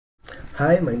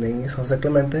Hi, my name is José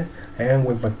Clemente, and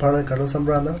with my partner Carlos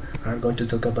Zambrano, I'm going to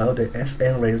talk about the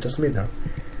FM radio transmitter.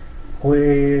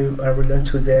 We are related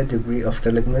to the degree of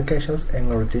telecommunications, and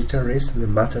our teacher is the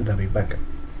master Vaca.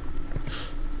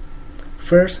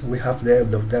 First, we have the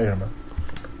block diagram.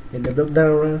 In the block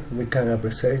diagram, we can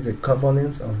appreciate the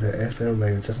components of the FM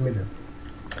radio transmitter.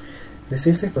 The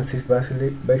system consists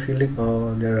basically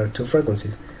on there are two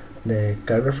frequencies, the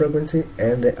carrier frequency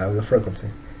and the audio frequency.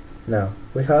 Now,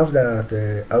 we have that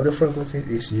the audio frequency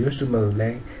is used to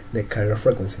modulate the carrier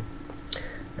frequency,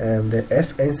 and the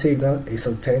FM signal is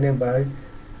obtained by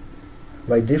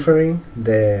differing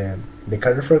the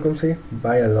carrier frequency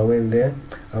by allowing the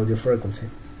audio frequency.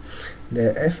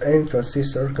 The FM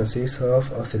transistor consists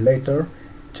of oscillator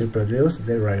to produce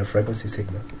the radio frequency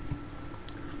signal.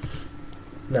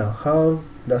 Now, how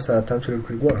does a time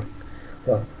circuit work?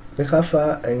 Well, we have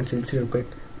an AC circuit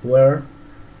where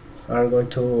are going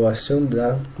to assume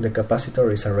that the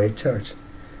capacitor is already charged.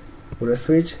 With a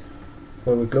switch,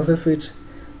 when we close the switch,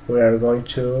 we are going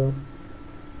to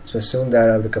assume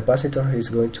that the capacitor is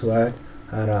going to act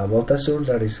at a voltage source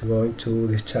that is going to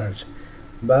discharge,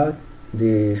 but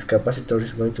this capacitor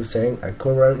is going to send a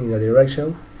current in a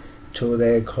direction to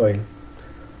the coil.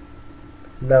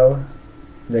 Now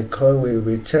the coil will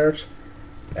be charged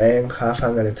and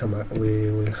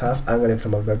we will have an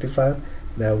electromagnetic field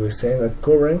that will send a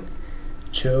current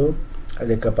to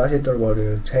the capacitor where it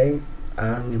will obtain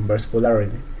an inverse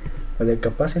polarity. When the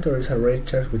capacitor is already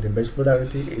charged with inverse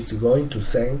polarity, it's going to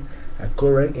send a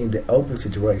current in the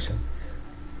opposite direction.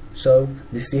 So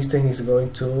the system is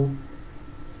going to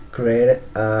create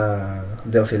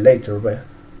the oscillator,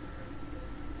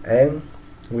 and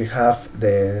we have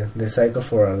the cycle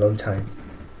for a long time.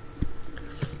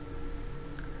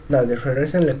 Now, the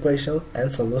differential equation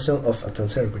and solution of a time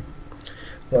circuit.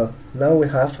 Well, now we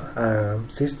have a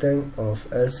system of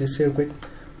LC circuit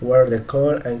where the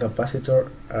coil and capacitor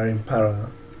are in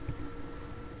parallel.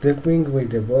 Dealing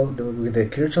with the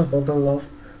Kirchhoff voltage law,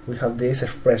 we have this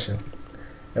expression,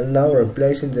 and now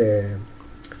replacing the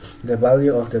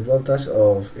value of the voltage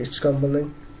of each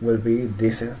component will be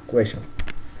this equation.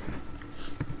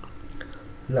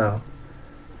 Now,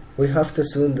 we have to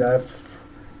assume that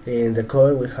in the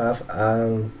coil we have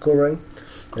a current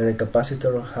and the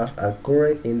capacitor will have a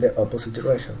current in the opposite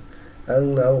direction.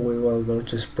 And now we are going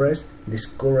to express these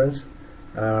currents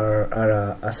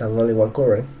as an only one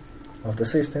current of the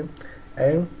system,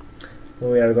 and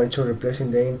we are going to replace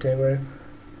in the integral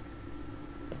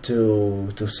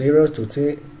to 0 to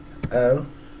t, and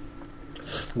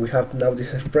we have now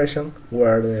this expression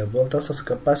where the voltage of the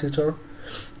capacitor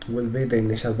will be the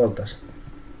initial voltage.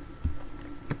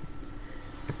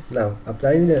 Now,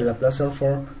 applying the Laplace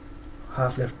transform,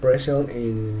 have the expression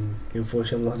in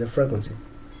function of the frequency,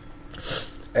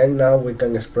 and now we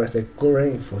can express the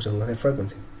current in function of the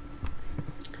frequency.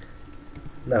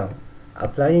 Now,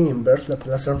 applying inverse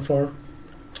Laplace transform,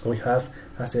 we have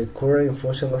as the current in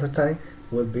function of the time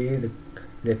will be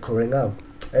the current out,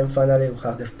 and finally we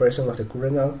have the expression of the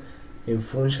current out in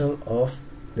function of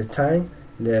the time,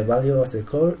 the value of the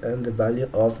coil, and the value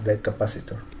of the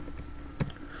capacitor.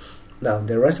 Now,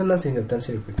 the resonance in the time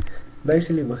circuit.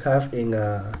 Basically, we have in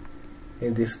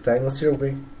this time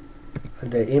circuit,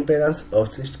 the impedance of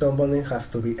each component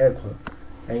have to be equal,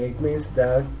 and it means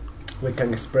that we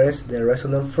can express the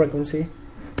resonance frequency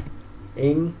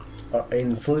in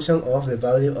function of the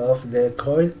value of the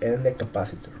coil and the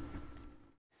capacitor.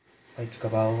 I talk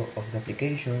about the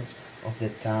applications of the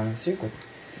time circuit.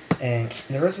 And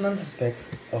the resonance effects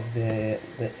of the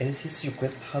LC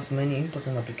circuit has many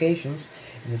important applications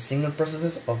in the signal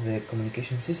processes of the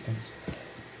communication systems.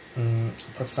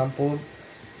 For example,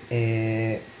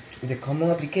 the common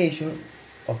application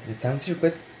of the time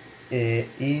circuit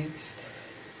is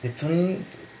the tuning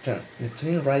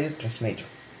radio transmitter.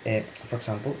 For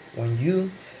example, when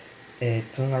you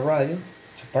tune a radio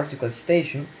to a particular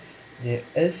station, the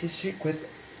LC circuit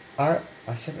are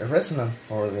a set resonance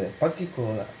for the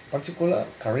particular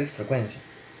carrier frequency.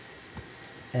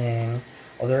 And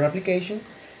other application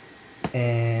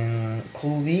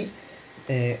could be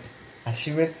a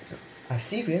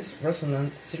series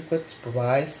resonance circuits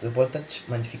provides the voltage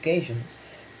magnification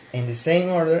in the same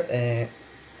order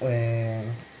the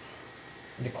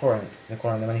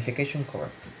magnification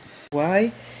current.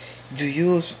 Why do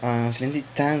you use a slanted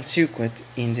time circuit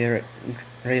in the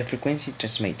radio frequency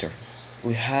transmitter?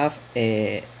 We have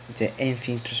the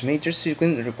infinite transmitter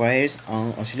circuit requires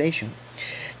an oscillation.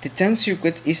 The time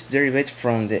circuit is derived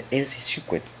from the LC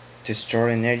circuit to store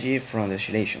energy from the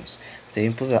oscillations. The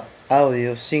input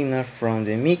audio signal from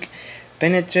the mic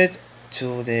penetrates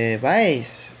to the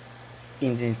base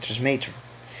in the transmitter.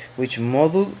 which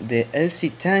module the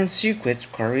LC time circuit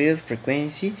carrier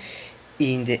frequency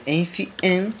in the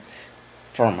FM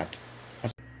format.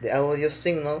 The audio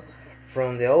signal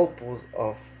from the output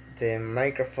of the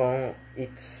microphone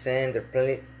is sent the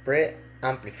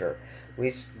pre-amplifier,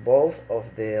 with both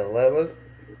of the levels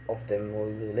of the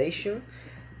modulation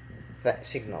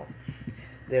signal.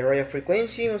 The radio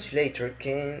frequency oscillator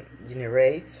can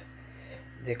generate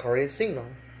the carrier signal.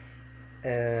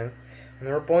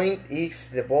 Another point is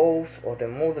the both of the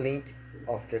modeling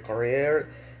of the carrier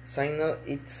signal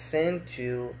is sent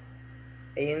to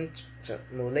an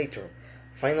modulator.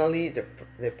 Finally,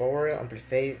 the power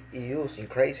amplifier used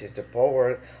increases the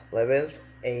power levels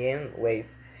AM wave.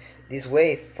 This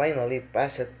wave finally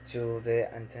passes to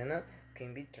the antenna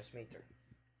can be transmitter.